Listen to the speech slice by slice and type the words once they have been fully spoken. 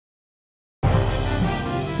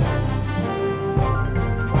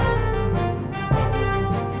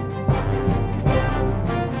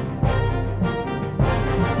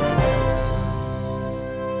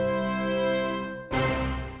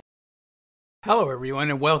Hello,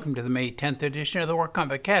 everyone, and welcome to the May 10th edition of the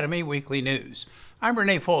WorkComp Academy Weekly News. I'm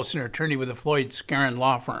Renee Folsom, attorney with the Floyd Skeren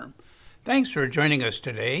Law Firm. Thanks for joining us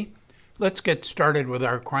today. Let's get started with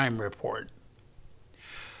our crime report.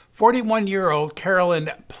 41-year-old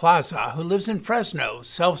Carolyn Plaza, who lives in Fresno,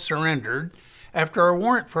 self-surrendered after a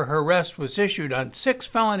warrant for her arrest was issued on 6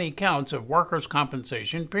 felony counts of workers'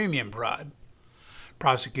 compensation premium fraud.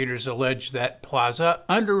 Prosecutors allege that Plaza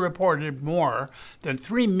underreported more than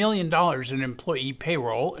 $3 million in employee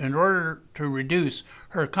payroll in order to reduce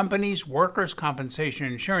her company's workers' compensation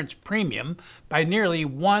insurance premium by nearly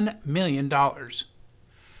 $1 million.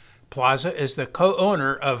 Plaza is the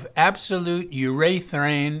co-owner of Absolute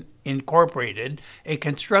Urethane Incorporated, a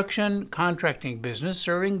construction contracting business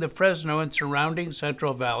serving the Fresno and surrounding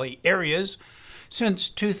Central Valley areas since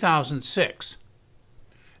 2006.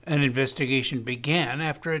 An investigation began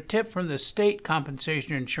after a tip from the State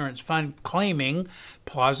Compensation Insurance Fund claiming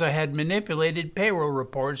Plaza had manipulated payroll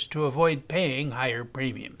reports to avoid paying higher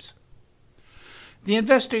premiums. The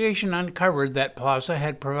investigation uncovered that Plaza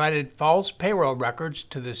had provided false payroll records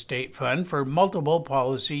to the state fund for multiple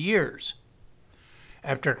policy years.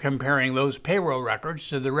 After comparing those payroll records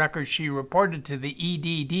to the records she reported to the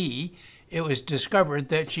EDD, it was discovered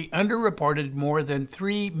that she underreported more than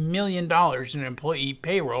 $3 million in employee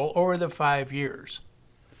payroll over the 5 years.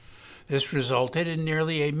 This resulted in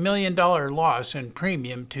nearly $1 million loss in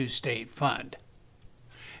premium to state fund.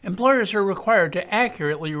 Employers are required to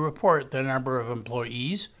accurately report the number of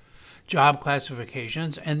employees, job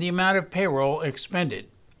classifications, and the amount of payroll expended.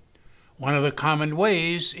 One of the common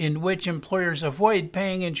ways in which employers avoid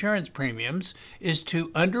paying insurance premiums is to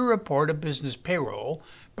underreport a business payroll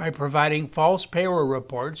by providing false payroll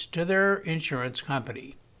reports to their insurance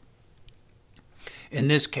company. In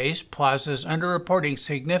this case, Plaza's underreporting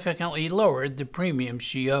significantly lowered the premiums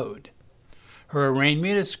she owed. Her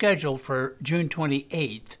arraignment is scheduled for June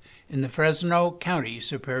 28th in the Fresno County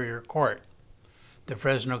Superior Court. The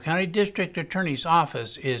Fresno County District Attorney's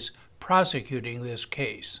Office is prosecuting this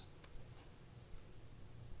case.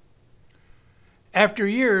 After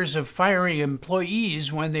years of firing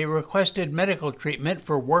employees when they requested medical treatment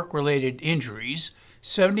for work-related injuries,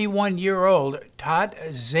 71-year-old Todd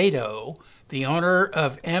Zato, the owner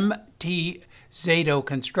of M.T. Zato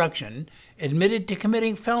Construction, admitted to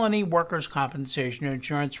committing felony workers' compensation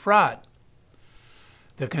insurance fraud.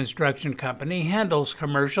 The construction company handles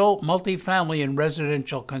commercial, multifamily, and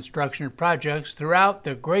residential construction projects throughout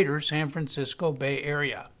the greater San Francisco Bay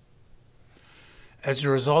Area. As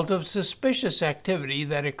a result of suspicious activity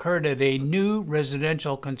that occurred at a new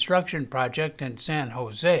residential construction project in San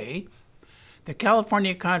Jose, the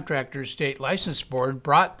California Contractors State License Board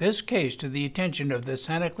brought this case to the attention of the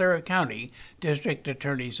Santa Clara County District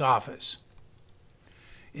Attorney's Office.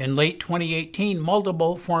 In late 2018,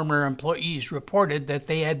 multiple former employees reported that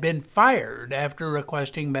they had been fired after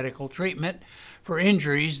requesting medical treatment for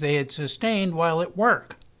injuries they had sustained while at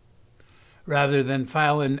work. Rather than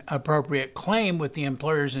file an appropriate claim with the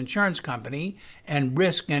employer's insurance company and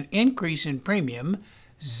risk an increase in premium,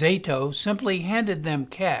 Zato simply handed them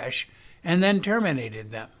cash and then terminated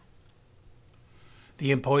them. The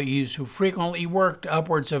employees, who frequently worked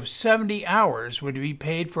upwards of 70 hours, would be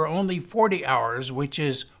paid for only 40 hours, which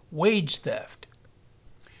is wage theft.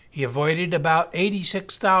 He avoided about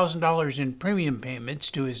 $86,000 in premium payments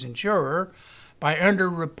to his insurer by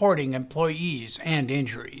underreporting employees and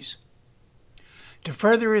injuries. To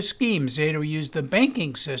further his scheme, Zato used the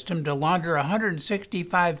banking system to launder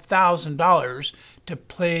 $165,000 to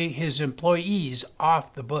pay his employees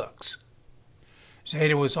off the books.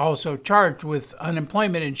 Zato was also charged with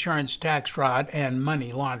unemployment insurance tax fraud and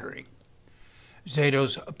money laundering.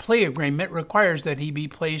 Zato's plea agreement requires that he be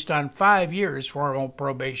placed on 5 years formal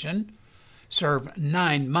probation, serve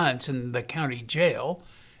 9 months in the county jail,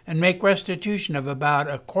 and make restitution of about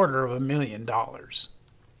 $250,000.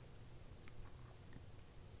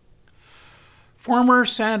 Former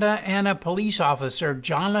Santa Ana police officer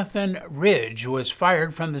Jonathan Ridge was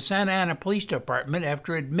fired from the Santa Ana Police Department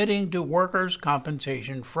after admitting to workers'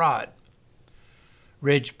 compensation fraud.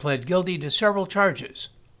 Ridge pled guilty to several charges,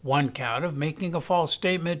 1 count of making a false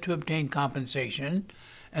statement to obtain compensation,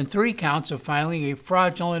 and 3 counts of filing a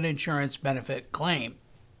fraudulent insurance benefit claim.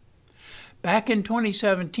 Back in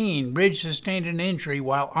 2017, Ridge sustained an injury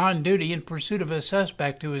while on duty in pursuit of a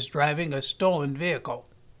suspect who was driving a stolen vehicle.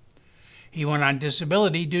 He went on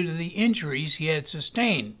disability due to the injuries he had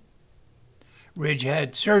sustained. Ridge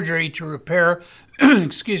had surgery to repair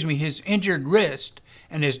his injured wrist,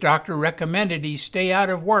 and his doctor recommended he stay out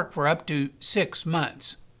of work for up to 6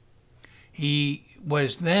 months. He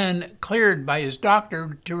was then cleared by his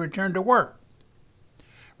doctor to return to work.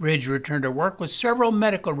 Ridge returned to work with several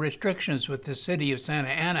medical restrictions with the city of Santa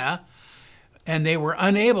Ana, and they were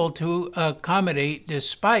unable to accommodate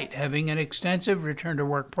despite having an extensive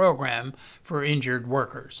return-to-work program for injured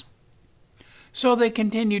workers. So they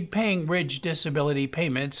continued paying Ridge disability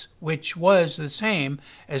payments, which was the same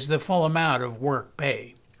as the full amount of work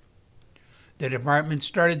pay. The department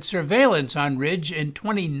started surveillance on Ridge in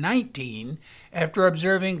 2019 after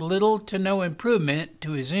observing little to no improvement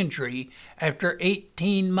to his injury after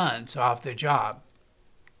 18 months off the job.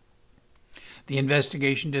 The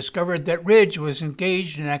investigation discovered that Ridge was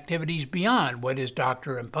engaged in activities beyond what his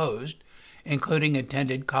doctor imposed, including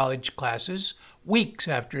attended college classes weeks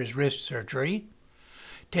after his wrist surgery,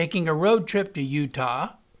 taking a road trip to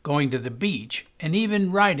Utah, going to the beach, and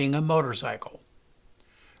even riding a motorcycle.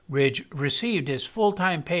 Ridge received his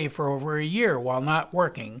full-time pay for over a year while not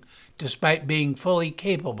working, despite being fully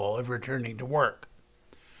capable of returning to work.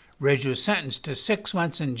 Ridge was sentenced to 6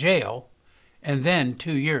 months in jail and then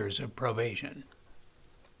 2 years of probation.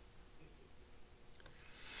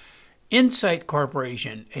 Incyte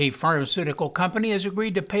Corporation, a pharmaceutical company, has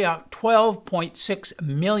agreed to pay out $12.6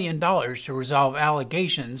 million to resolve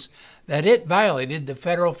allegations that it violated the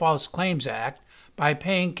Federal False Claims Act by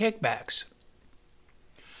paying kickbacks.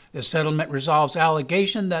 The settlement resolves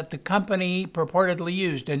allegation that the company purportedly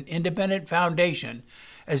used an independent foundation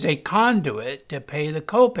as a conduit to pay the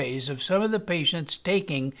copays of some of the patients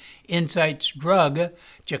taking Incyte's drug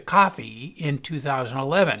Jakafi in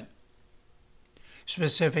 2011.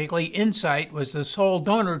 Specifically, Incyte was the sole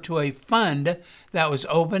donor to a fund that was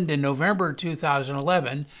opened in November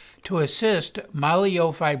 2011 to assist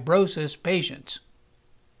myelofibrosis patients.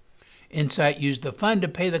 Incyte used the fund to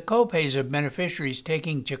pay the copays of beneficiaries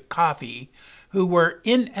taking Jakafi who were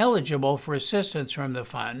ineligible for assistance from the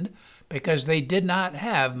fund because they did not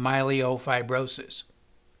have myelofibrosis.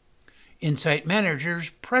 Incyte managers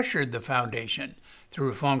pressured the foundation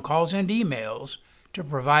through phone calls and emails to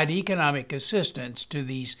provide economic assistance to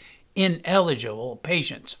these ineligible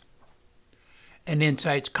patients. An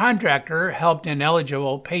Incyte's contractor helped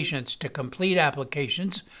ineligible patients to complete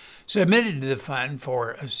applications submitted to the fund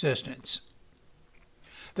for assistance.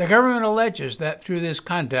 The government alleges that through this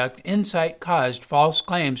conduct, Incyte caused false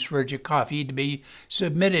claims for Jakafi to be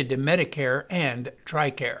submitted to Medicare and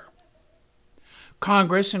TRICARE.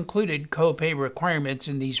 Congress included copay requirements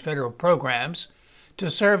in these federal programs to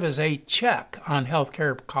serve as a check on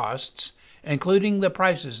healthcare costs, including the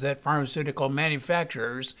prices that pharmaceutical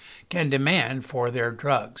manufacturers can demand for their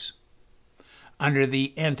drugs. Under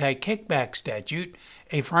the anti-kickback statute,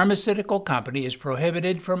 a pharmaceutical company is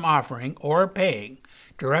prohibited from offering or paying,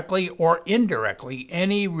 directly or indirectly,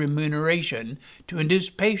 any remuneration to induce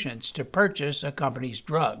patients to purchase a company's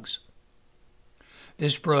drugs.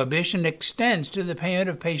 This prohibition extends to the payment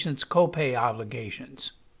of patients' copay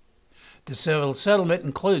obligations. The civil settlement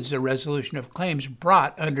includes the resolution of claims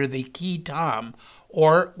brought under the qui tam,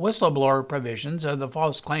 or whistleblower provisions of the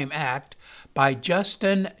False Claim Act by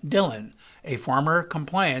Justin Dillon, a former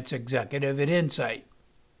compliance executive at Incyte.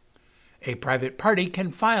 A private party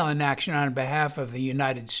can file an action on behalf of the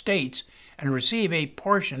United States and receive a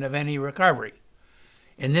portion of any recovery.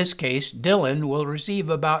 In this case, Dillon will receive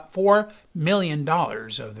about $4 million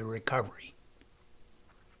of the recovery.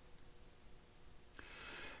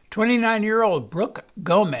 29-year-old Brooke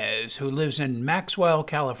Gomez, who lives in Maxwell,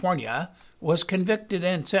 California, was convicted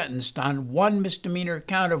and sentenced on one misdemeanor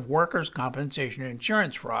count of workers' compensation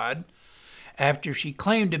insurance fraud after she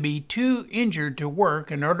claimed to be too injured to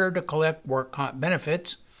work in order to collect work comp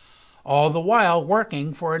benefits, all the while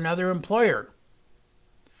working for another employer.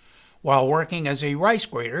 While working as a rice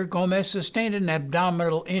grader, Gomez sustained an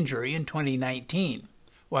abdominal injury in 2019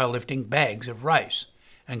 while lifting bags of rice,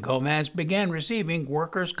 and Gomez began receiving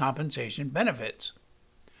workers' compensation benefits.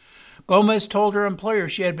 Gomez told her employer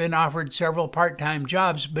she had been offered several part-time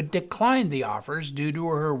jobs but declined the offers due to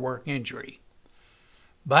her work injury.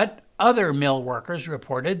 But other mill workers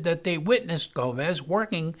reported that they witnessed Gomez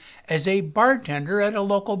working as a bartender at a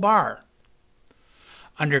local bar.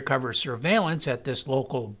 Undercover surveillance at this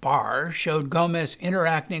local bar showed Gomez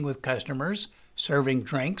interacting with customers, serving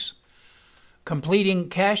drinks, completing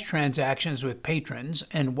cash transactions with patrons,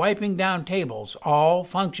 and wiping down tables, all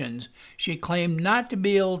functions she claimed not to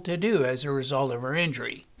be able to do as a result of her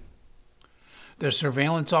injury. The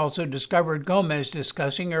surveillance also discovered Gomez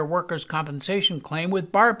discussing her workers' compensation claim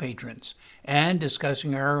with bar patrons and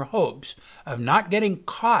discussing her hopes of not getting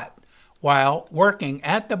caught while working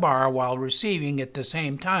at the bar while receiving at the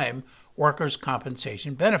same time workers'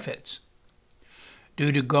 compensation benefits.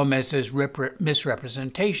 Due to Gomez's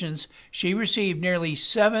misrepresentations, she received nearly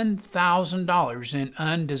 $7,000 in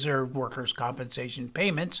undeserved workers' compensation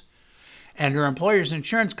payments, and her employer's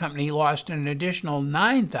insurance company lost an additional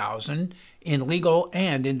 $9,000 in legal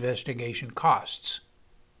and investigation costs.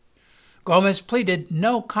 Gomez pleaded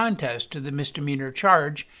no contest to the misdemeanor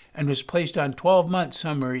charge and was placed on 12-month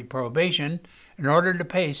summary probation in order to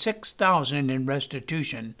pay $6,000 in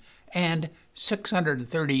restitution and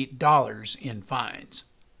 $630 in fines.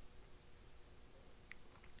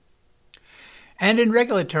 And in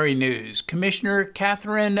regulatory news, Commissioner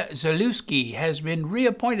Catherine Zalewski has been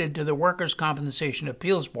reappointed to the Workers' Compensation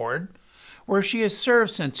Appeals Board, where she has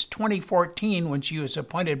served since 2014 when she was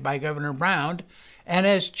appointed by Governor Brown, and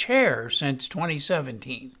as chair since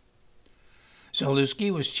 2017.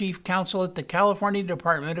 Zalewski was chief counsel at the California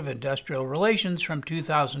Department of Industrial Relations from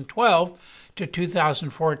 2012 to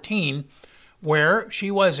 2014, where she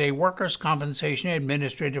was a workers' compensation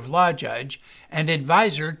administrative law judge and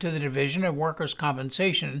advisor to the Division of Workers'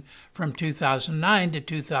 Compensation from 2009 to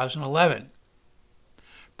 2011.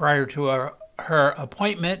 Prior to her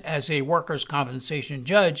appointment as a workers' compensation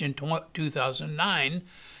judge in 2009,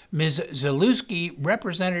 Ms. Zalewski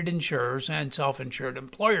represented insurers and self-insured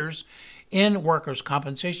employers in workers'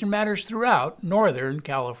 compensation matters throughout Northern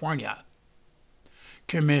California.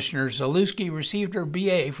 Commissioner Zalewski received her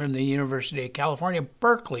BA from the University of California,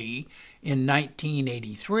 Berkeley in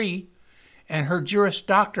 1983 and her Juris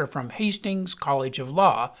Doctor from Hastings College of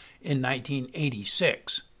Law in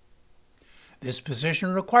 1986. This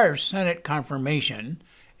position requires Senate confirmation,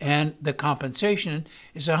 and the compensation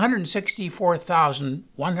is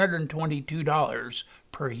 $164,122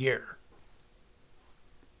 per year.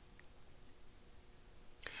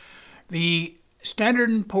 The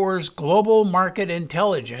Standard & Poor's Global Market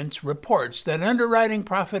Intelligence reports that underwriting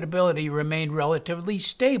profitability remained relatively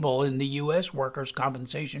stable in the U.S. workers'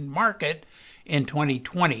 compensation market in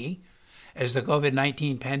 2020 as the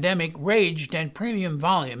COVID-19 pandemic raged and premium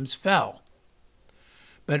volumes fell.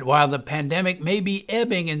 But while the pandemic may be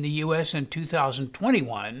ebbing in the U.S. in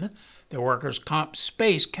 2021, the workers' comp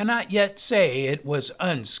space cannot yet say it was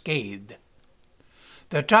unscathed.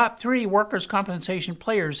 The top 3 workers' compensation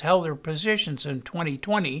players held their positions in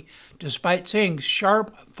 2020 despite seeing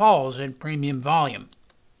sharp falls in premium volume.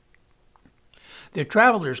 The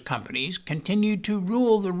Travelers companies continued to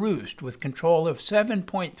rule the roost with control of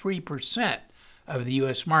 7.3% of the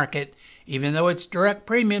U.S. market, even though its direct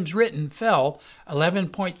premiums written fell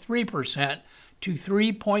 11.3% to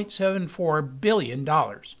 $3.74 billion.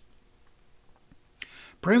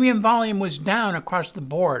 Premium volume was down across the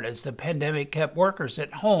board as the pandemic kept workers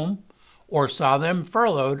at home or saw them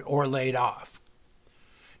furloughed or laid off.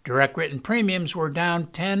 Direct written premiums were down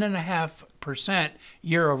 10.5%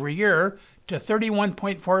 year over year to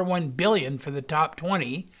 $31.41 billion for the top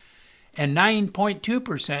 20 and 9.2%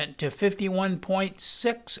 to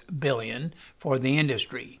 $51.6 billion for the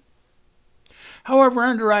industry. However,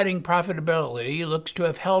 underwriting profitability looks to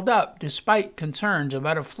have held up despite concerns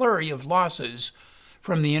about a flurry of losses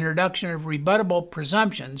from the introduction of rebuttable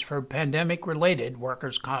presumptions for pandemic-related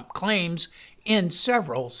workers' comp claims in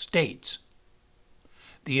several states.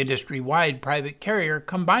 The industry-wide private carrier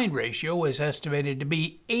combined ratio was estimated to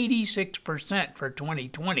be 86% for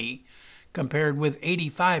 2020, compared with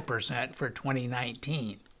 85% for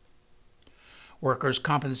 2019. Workers'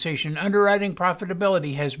 compensation underwriting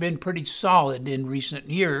profitability has been pretty solid in recent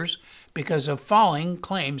years because of falling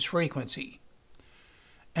claims frequency.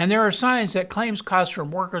 And there are signs that claims costs from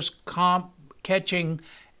workers' comp catching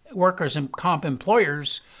employees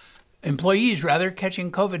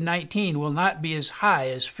catching COVID-19 will not be as high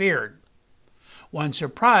as feared. One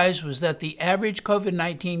surprise was that the average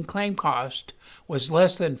COVID-19 claim cost was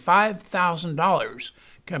less than $5,000,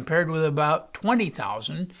 compared with about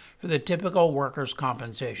 $20,000 for the typical workers'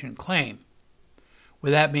 compensation claim.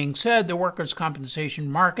 With that being said, the workers' compensation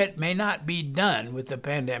market may not be done with the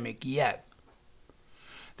pandemic yet.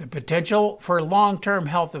 The potential for long-term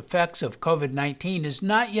health effects of COVID-19 is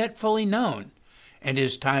not yet fully known, and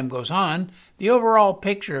as time goes on, the overall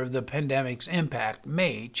picture of the pandemic's impact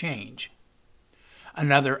may change.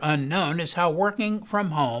 Another unknown is how working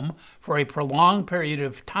from home for a prolonged period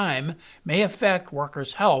of time may affect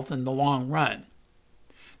workers' health in the long run.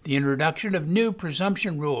 The introduction of new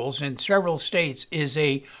presumption rules in several states is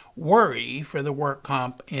a worry for the work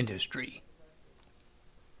comp industry.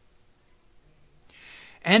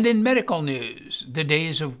 And in medical news, the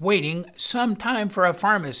days of waiting some time for a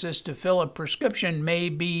pharmacist to fill a prescription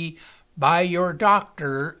by your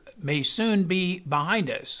doctor may soon be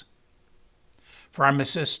behind us.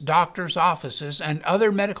 Pharmacists, doctors' offices, and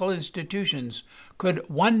other medical institutions could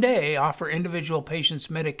one day offer individual patients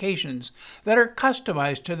medications that are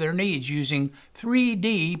customized to their needs using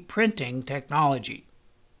 3D printing technology.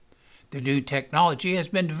 The new technology has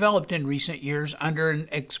been developed in recent years under an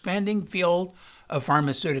expanding field of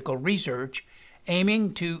pharmaceutical research,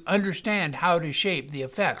 aiming to understand how to shape the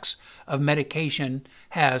effects of medication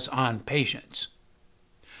has on patients.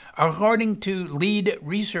 According to lead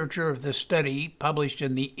researcher of the study published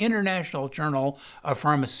in the International Journal of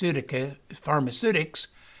Pharmaceutics,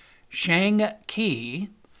 Shang Qi,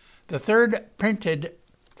 the third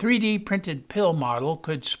 3D printed pill model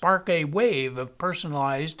could spark a wave of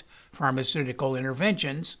personalized pharmaceutical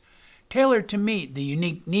interventions tailored to meet the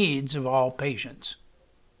unique needs of all patients.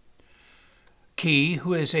 Qi,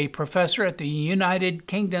 who is a professor at the United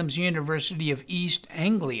Kingdom's University of East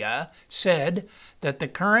Anglia, said that the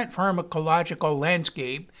current pharmacological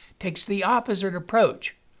landscape takes the opposite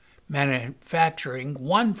approach, manufacturing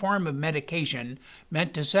one form of medication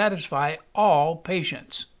meant to satisfy all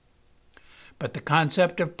patients. But the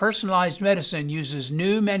concept of personalized medicine uses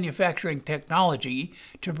new manufacturing technology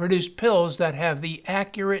to produce pills that have the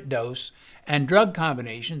accurate dose and drug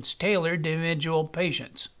combinations tailored to individual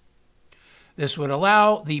patients. This would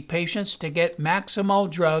allow the patients to get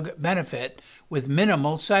maximal drug benefit with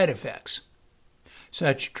minimal side effects.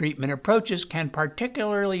 Such treatment approaches can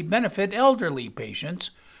particularly benefit elderly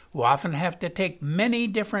patients who often have to take many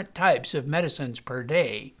different types of medicines per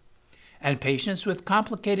day, and patients with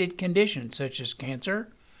complicated conditions such as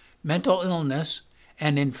cancer, mental illness,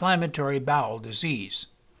 and inflammatory bowel disease.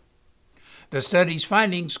 The study's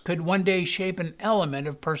findings could one day shape an element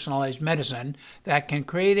of personalized medicine that can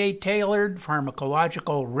create a tailored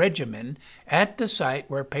pharmacological regimen at the site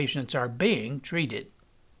where patients are being treated.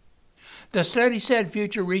 The study said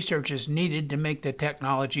future research is needed to make the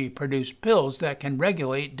technology produce pills that can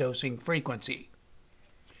regulate dosing frequency.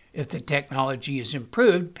 If the technology is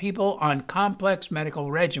improved, people on complex medical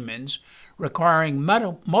regimens requiring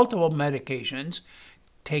multiple medications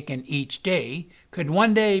taken each day could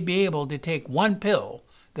one day be able to take one pill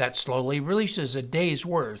that slowly releases a day's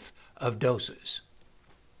worth of doses.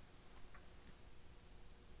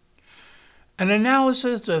 An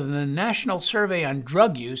analysis of the National Survey on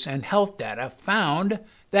Drug Use and Health Data found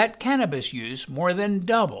that cannabis use more than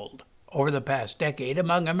doubled over the past decade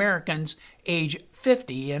among Americans age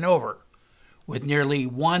 50 and over, with nearly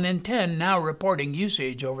 1 in 10 now reporting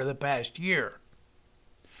usage over the past year.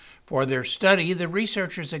 For their study, the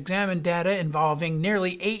researchers examined data involving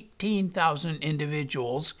nearly 18,000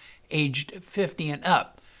 individuals aged 50 and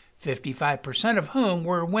up, 55% of whom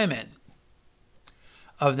were women.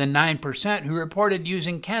 Of the 9% who reported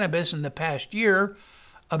using cannabis in the past year,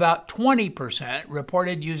 about 20%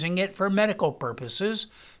 reported using it for medical purposes,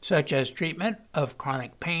 such as treatment of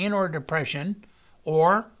chronic pain or depression,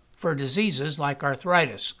 or for diseases like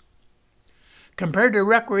arthritis. Compared to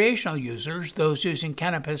recreational users, those using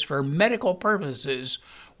cannabis for medical purposes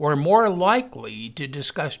were more likely to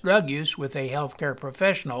discuss drug use with a healthcare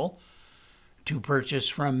professional, to purchase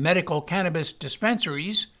from medical cannabis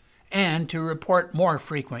dispensaries, and to report more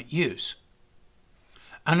frequent use.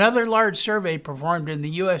 Another large survey performed in the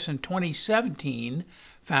U.S. in 2017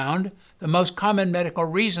 found the most common medical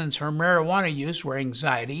reasons for marijuana use were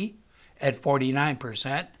anxiety at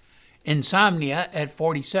 49%, insomnia at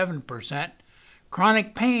 47%,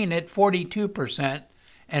 chronic pain at 42%,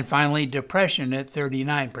 and finally depression at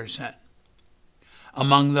 39%.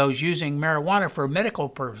 Among those using marijuana for medical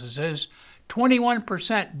purposes,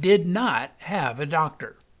 21% did not have a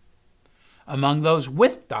doctor. Among those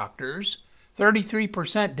with doctors,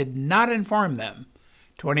 33% did not inform them,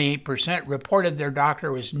 28% reported their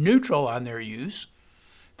doctor was neutral on their use,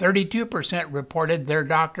 32% reported their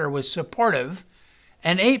doctor was supportive,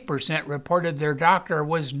 and 8% reported their doctor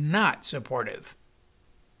was not supportive.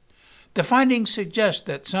 The findings suggest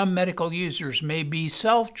that some medical users may be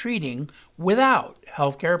self-treating without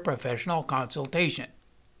healthcare professional consultation.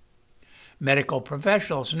 Medical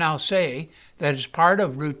professionals now say that as part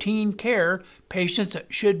of routine care, patients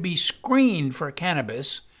should be screened for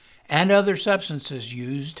cannabis and other substances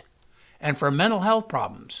used, and for mental health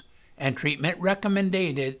problems, and treatment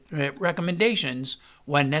recommendations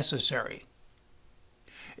when necessary.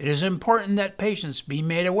 It is important that patients be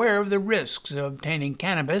made aware of the risks of obtaining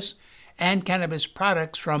cannabis and cannabis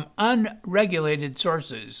products from unregulated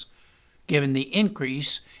sources, given the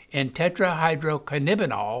increase in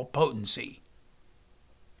tetrahydrocannabinol potency.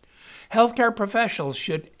 Healthcare professionals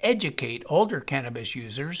should educate older cannabis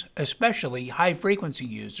users, especially high-frequency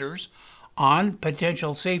users, on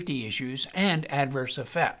potential safety issues and adverse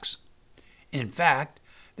effects. In fact,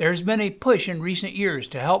 There's been a push in recent years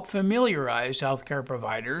to help familiarize healthcare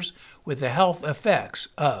providers with the health effects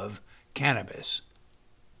of cannabis.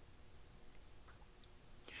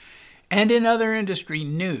 And in other industry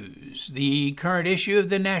news, the current issue of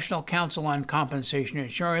the National Council on Compensation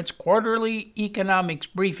Insurance Quarterly Economics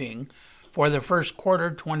Briefing for the first quarter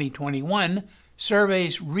 2021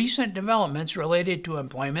 surveys recent developments related to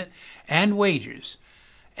employment and wages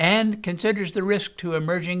and considers the risk to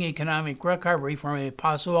emerging economic recovery from a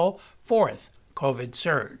possible fourth COVID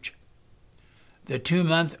surge. The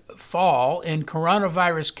 2-month fall in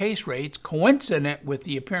coronavirus case rates, coincident with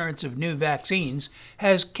the appearance of new vaccines,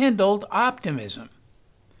 has kindled optimism.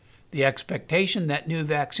 The expectation that new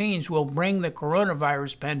vaccines will bring the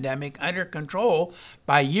coronavirus pandemic under control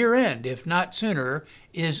by year-end, if not sooner,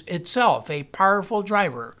 is itself a powerful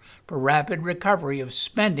driver for rapid recovery of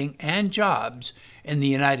spending and jobs in the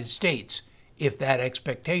United States, if that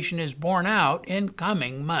expectation is borne out in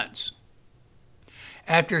coming months.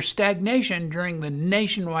 After stagnation during the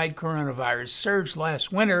nationwide coronavirus surge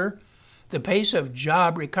last winter, the pace of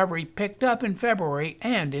job recovery picked up in February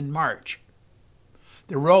and in March.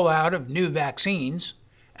 The rollout of new vaccines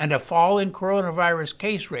and a fall in coronavirus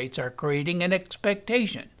case rates are creating an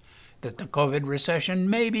expectation that the COVID recession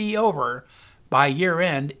may be over by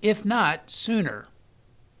year-end, if not sooner.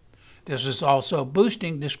 This is also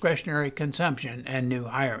boosting discretionary consumption and new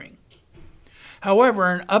hiring. However,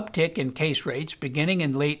 an uptick in case rates beginning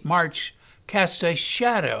in late March casts a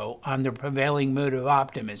shadow on the prevailing mood of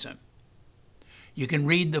optimism. You can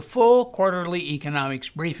read the full quarterly economics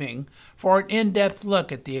briefing for an in-depth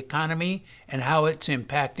look at the economy and how it's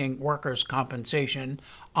impacting workers' compensation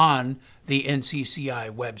on the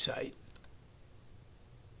NCCI website.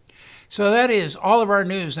 So that is all of our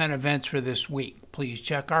news and events for this week. Please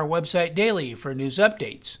check our website daily for news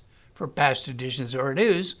updates, for past editions of our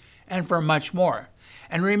news, and for much more.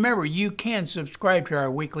 And remember, you can subscribe to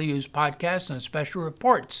our weekly news podcasts and special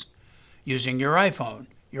reports using your iPhone,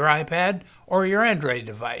 your iPad, or your Android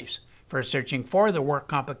device for searching for the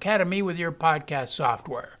WorkComp Academy with your podcast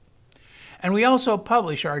software. And we also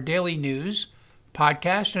publish our daily news,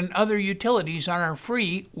 podcast, and other utilities on our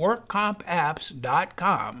free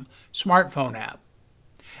WorkCompApps.com smartphone app.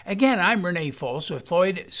 Again, I'm Renee Fols with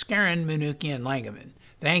Floyd, Skeren, Mnookin, and Langevin.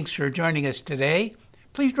 Thanks for joining us today.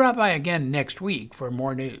 Please drop by again next week for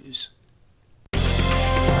more news.